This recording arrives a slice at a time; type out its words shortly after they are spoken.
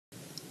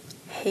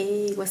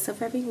Hey, what's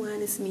up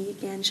everyone? It's me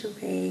again,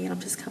 Sheree, and I'm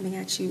just coming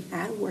at you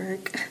at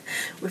work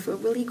with a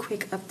really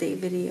quick update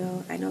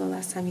video. I know the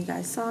last time you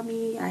guys saw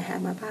me, I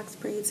had my box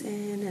braids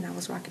in and I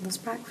was rocking those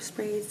box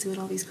braids, doing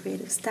all these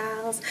creative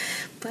styles,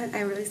 but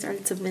I really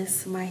started to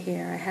miss my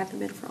hair. I had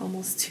them in for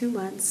almost 2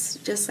 months,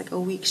 just like a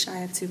week shy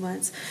of 2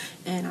 months,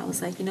 and I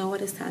was like, you know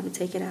what, it's time to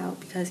take it out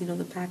because,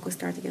 the back was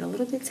starting to get a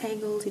little bit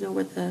tangled,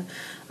 where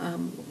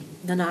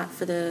the knot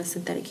for the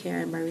synthetic hair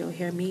and my real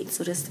hair meet.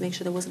 So just to make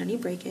sure there wasn't any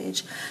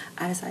breakage,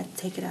 I decided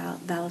to take it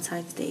out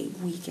Valentine's Day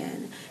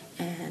weekend,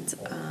 and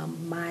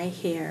my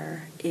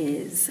hair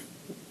is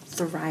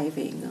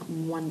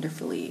thriving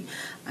wonderfully.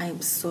 I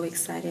am so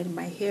excited.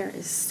 My hair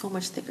is so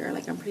much thicker.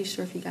 Like, I'm pretty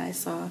sure if you guys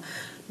saw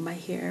my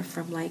hair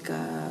from like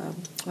a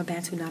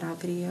Bantu Knot Out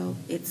video,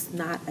 it's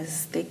not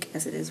as thick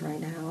as it is right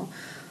now.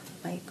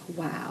 Like,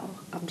 wow,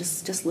 I'm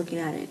just looking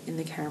at it in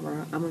the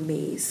camera, I'm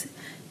amazed.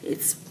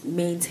 It's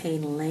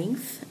maintained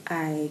length.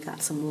 I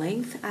got some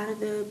length out of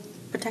the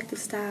protective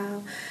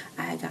style.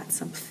 I got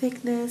some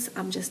thickness.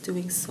 I'm just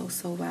doing so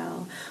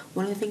well.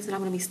 One of the things that I'm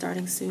going to be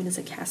starting soon is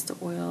a castor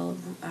oil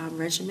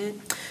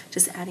regimen.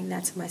 Just adding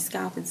that to my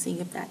scalp and seeing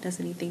if that does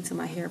anything to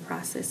my hair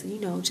process,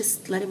 and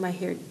just letting my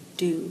hair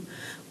do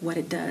what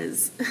it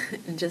does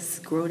and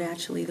just grow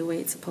naturally the way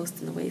it's supposed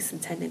to and the way it's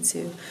intended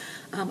to.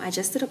 I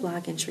just did a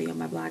blog entry on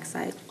my blog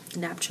site,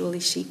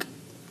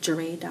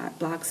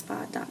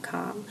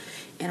 naturallychicjure.blogspot.com,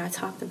 and I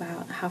talked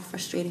about how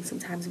frustrating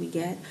sometimes we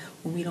get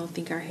when we don't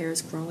think our hair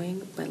is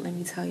growing. But let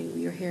me tell you,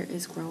 your hair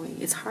is growing.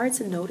 It's hard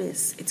to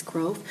notice its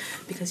growth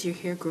because your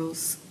hair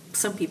grows.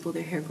 Some people,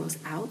 their hair grows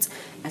out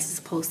as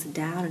opposed to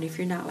down, and if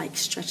you're not like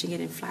stretching it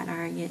and flat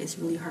ironing it, it's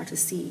really hard to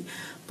see.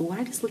 But when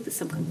I just looked at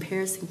some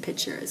comparison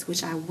pictures,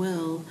 which I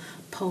will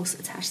post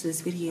attached to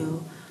this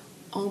video,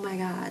 oh my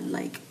god,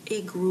 like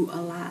it grew a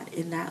lot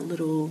in that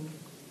little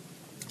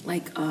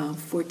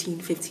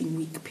 14-15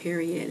 week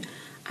period.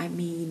 I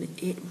mean,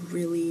 it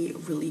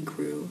really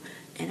grew,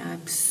 and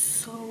I'm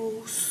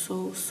so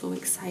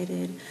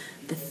excited.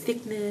 The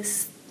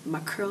thickness, my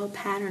curl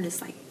pattern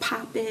is like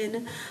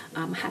popping.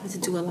 I'm having to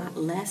do a lot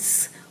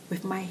less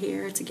with my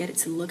hair to get it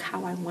to look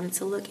how I want it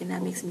to look, and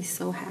that makes me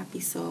so happy.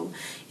 So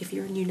if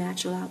you're a new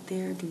natural out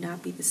there, do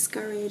not be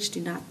discouraged.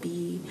 Do not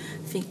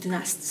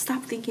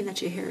stop thinking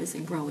that your hair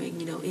isn't growing.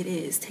 It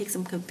is. Take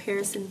some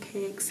comparison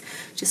pics.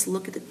 Just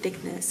look at the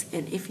thickness,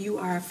 and if you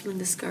are feeling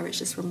discouraged,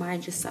 just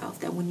remind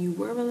yourself that when you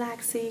were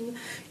relaxing,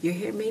 your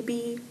hair may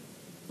be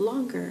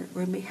longer,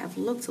 or it may have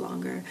looked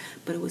longer,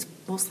 but it was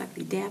most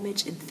likely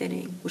damaged and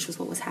thinning, which was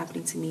what was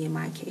happening to me in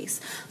my case.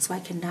 So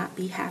I cannot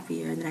be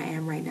happier than I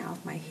am right now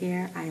with my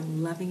hair. I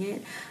am loving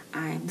it.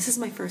 This is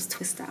my first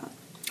twist out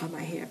on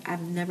my hair.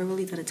 I've never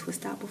really done a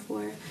twist out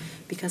before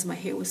because my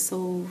hair was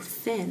so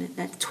thin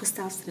that twist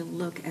outs didn't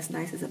look as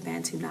nice as a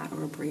Bantu knot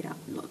or a braid out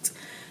looked.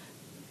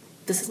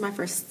 This is my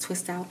first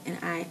twist out, and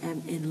I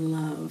am in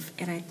love.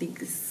 And I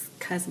think it's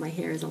because my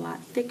hair is a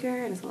lot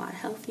thicker and it's a lot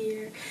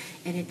healthier,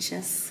 and it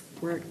just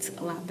worked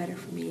a lot better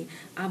for me.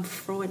 I'm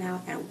throwing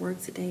out at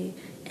work today,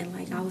 and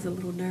I was a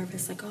little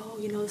nervous,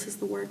 this is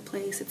the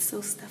workplace, it's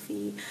so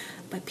stuffy,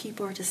 but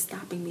people are just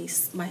stopping me.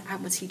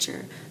 I'm a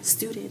teacher.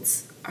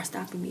 Students are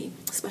stopping me,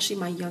 especially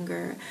my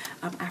younger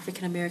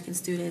African American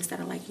students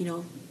that are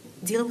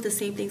dealing with the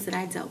same things that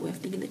I dealt with,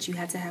 thinking that you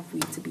had to have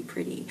weave to be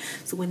pretty.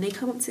 So when they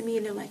come up to me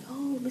and they're like,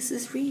 oh,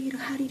 Mrs. Reed,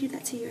 how do you do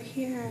that to your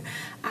hair?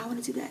 I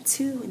want to do that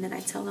too. And then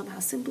I tell them how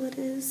simple it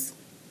is.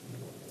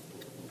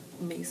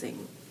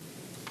 Amazing.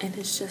 And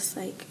it's just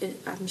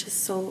I'm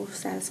just so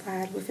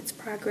satisfied with its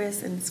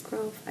progress and its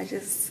growth. I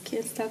just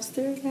can't stop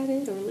staring at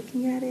it or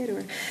looking at it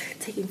or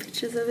taking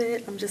pictures of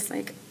it. I'm just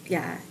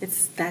yeah,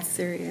 it's that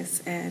serious.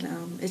 And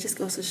it just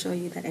goes to show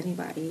you that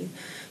anybody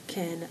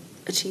can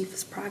achieve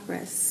this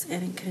progress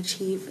and can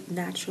achieve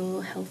natural,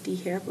 healthy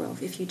hair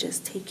growth if you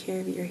just take care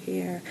of your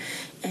hair.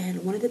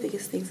 And one of the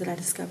biggest things that I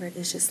discovered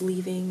is just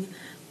leaving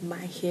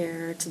my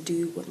hair to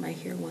do what my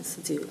hair wants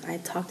to do. I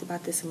talked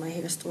about this in my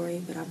hair story,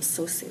 but I'm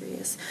so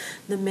serious.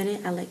 The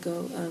minute I let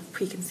go of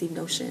preconceived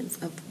notions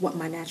of what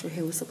my natural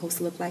hair was supposed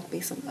to look like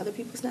based on other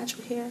people's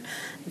natural hair,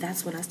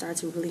 that's when I started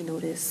to really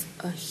notice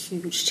a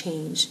huge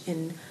change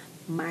in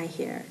my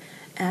hair.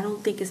 And I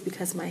don't think it's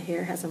because my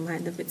hair has a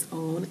mind of its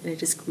own and it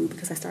just grew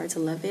because I started to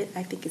love it.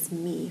 I think it's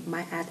me,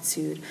 my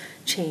attitude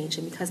changed.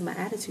 And because my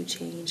attitude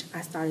changed,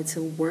 I started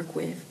to work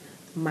with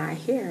my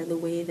hair the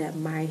way that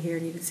my hair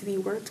needed to be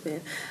worked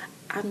with.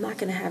 I'm not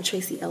going to have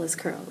Tracy Ellis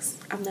curls.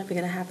 I'm never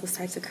going to have those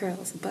types of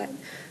curls. But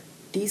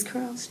these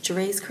curls,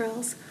 Jere's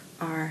curls,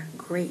 are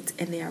great,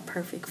 and they are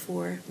perfect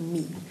for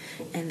me.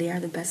 And they are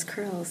the best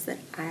curls that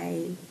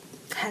I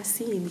have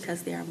seen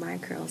because they are my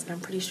curls. And I'm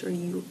pretty sure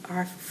you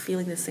are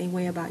feeling the same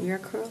way about your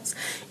curls.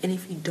 And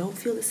if you don't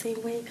feel the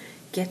same way,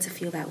 get to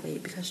feel that way,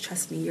 because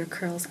trust me, your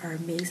curls are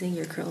amazing,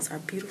 your curls are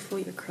beautiful,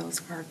 your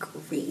curls are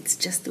great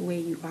just the way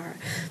you are.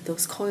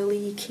 Those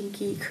coily,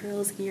 kinky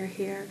curls in your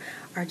hair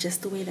are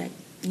just the way that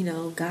you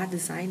know, God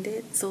designed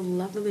it. So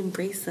love them,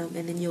 embrace them,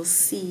 and then you'll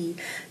see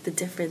the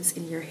difference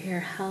in your hair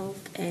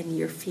health and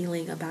your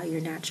feeling about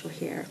your natural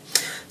hair.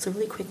 So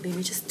really quickly, let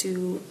me just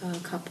do a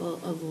couple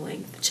of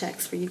length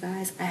checks for you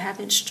guys. I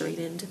haven't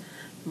straightened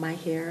my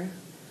hair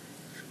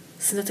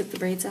since I took the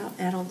braids out,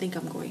 and I don't think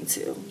I'm going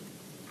to.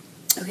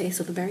 Okay,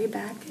 so the very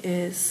back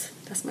is,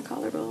 that's my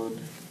collarbone.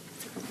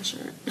 Take off my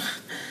shirt.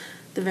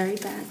 The very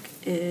back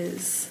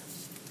is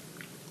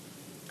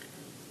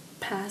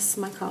past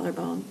my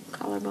collarbone,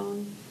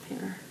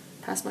 here,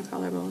 past my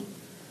collarbone.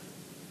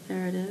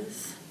 There it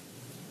is.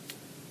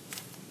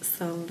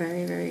 So I'm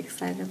very, very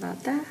excited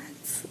about that.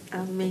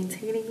 I'm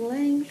maintaining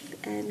length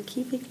and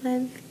keeping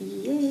length,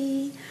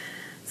 yay.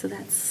 So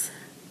that's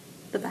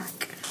the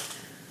back,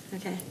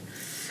 okay.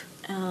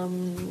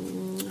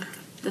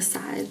 The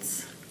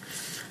sides,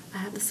 I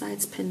have the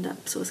sides pinned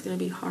up, so it's gonna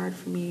be hard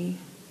for me.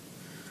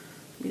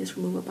 Let me just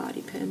remove a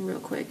bobby pin real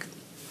quick.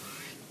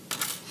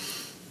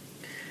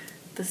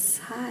 The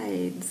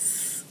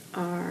sides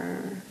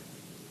are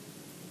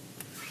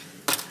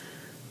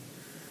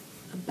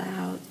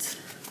about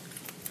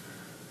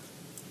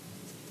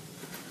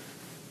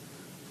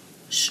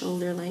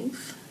shoulder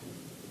length.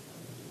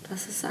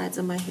 That's the sides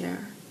of my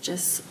hair,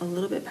 just a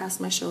little bit past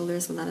my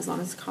shoulders, but not as long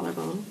as the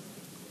collarbone.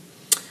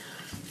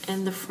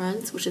 And the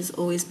front, which has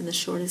always been the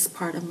shortest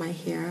part of my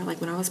hair,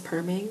 like when I was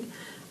perming,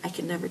 I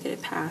could never get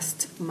it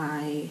past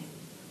my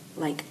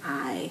like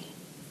eye,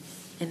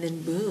 and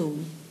then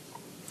boom,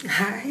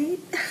 hi.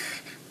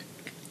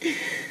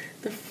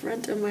 The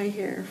front of my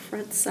hair,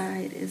 front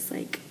side is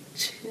like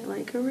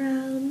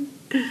around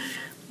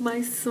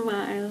my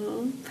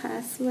smile,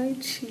 past my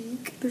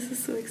cheek. This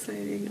is so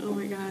exciting, oh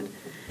my god.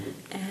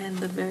 And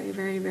the very,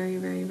 very, very,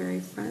 very, very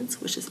front,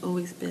 which has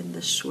always been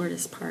the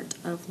shortest part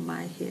of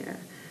my hair,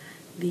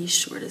 the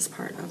shortest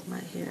part of my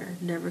hair,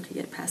 never could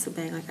get past a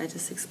bang like I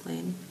just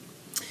explained.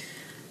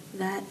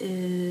 That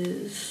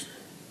is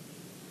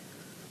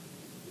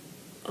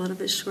a little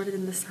bit shorter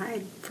than the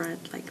side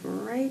front, like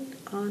right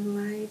on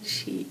my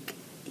cheek.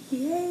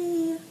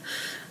 Yay!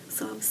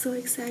 So I'm so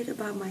excited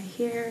about my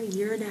hair.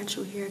 Your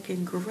natural hair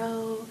can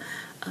grow.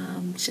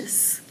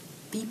 Just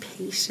be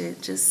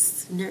patient.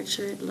 Just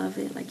nurture it, love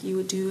it like you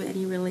would do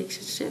any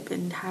relationship,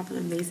 and have an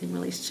amazing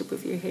relationship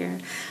with your hair.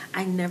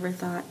 I never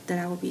thought that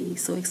I would be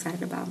so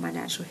excited about my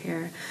natural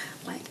hair.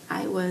 Like,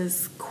 I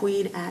was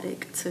queen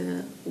addict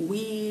to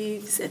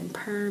weaves and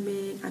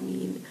perming. I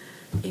mean,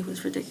 it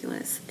was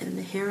ridiculous, and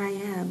here I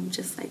am,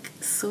 just like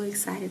so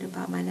excited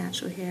about my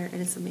natural hair,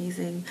 and it's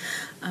amazing.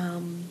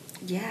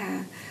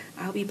 Yeah,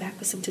 I'll be back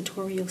with some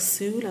tutorials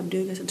soon. I'm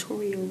doing a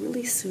tutorial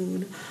really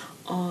soon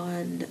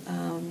on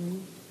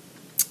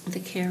the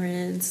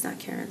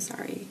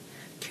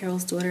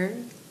Carol's daughter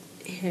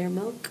hair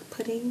milk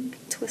pudding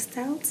twist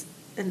out,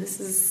 and this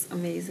is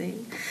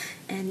amazing.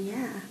 And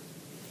yeah,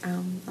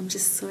 I'm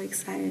just so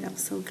excited. I'm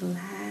so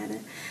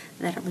glad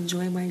that I'm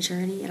enjoying my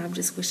journey, and I'm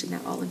just wishing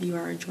that all of you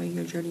are enjoying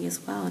your journey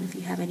as well. And if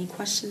you have any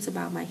questions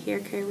about my hair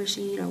care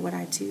regime or what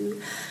I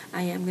do,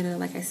 I am gonna,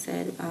 like I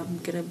said, I'm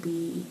gonna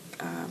be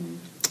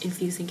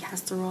infusing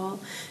castor oil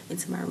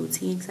into my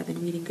routine, because I've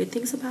been reading good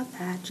things about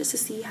that, just to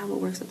see how it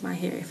works with my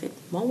hair. If it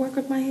won't work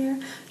with my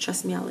hair,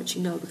 trust me, I'll let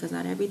you know, because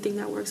not everything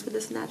that works for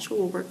this natural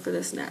will work for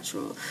this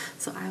natural.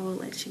 So I will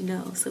let you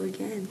know. So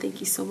again, thank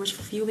you so much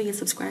for viewing and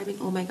subscribing.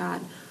 Oh my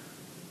god,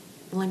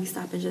 let me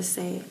stop and just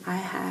say, I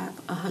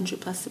have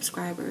 100+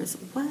 subscribers.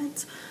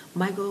 What?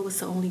 My goal was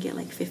to only get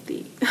like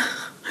 50.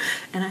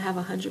 And I have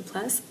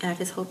 100+, and I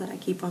just hope that I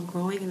keep on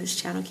growing and this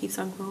channel keeps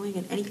on growing.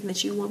 And anything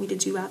that you want me to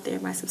do out there,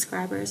 my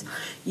subscribers,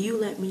 you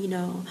let me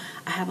know.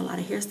 I have a lot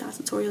of hairstyle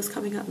tutorials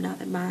coming up now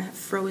that my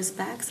fro is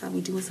back, so I'll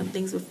be doing some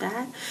things with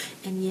that.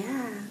 And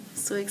yeah,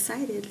 so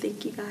excited.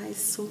 Thank you guys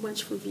so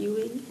much for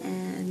viewing,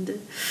 and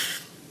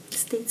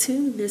stay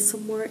tuned. There's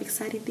some more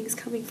exciting things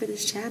coming for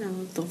this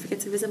channel. Don't forget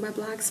to visit my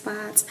blog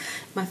spots,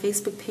 my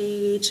Facebook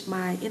page,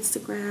 my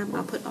Instagram.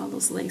 I'll put all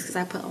those links, because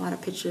I put a lot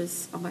of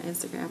pictures on my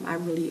Instagram. I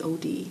really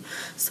OD.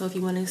 So if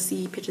you want to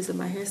see pictures of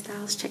my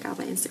hairstyles, check out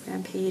my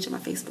Instagram page and my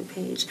Facebook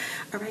page.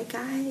 Alright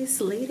guys,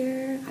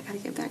 later. I gotta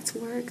get back to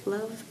work.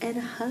 Love and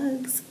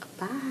hugs.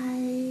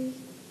 Bye.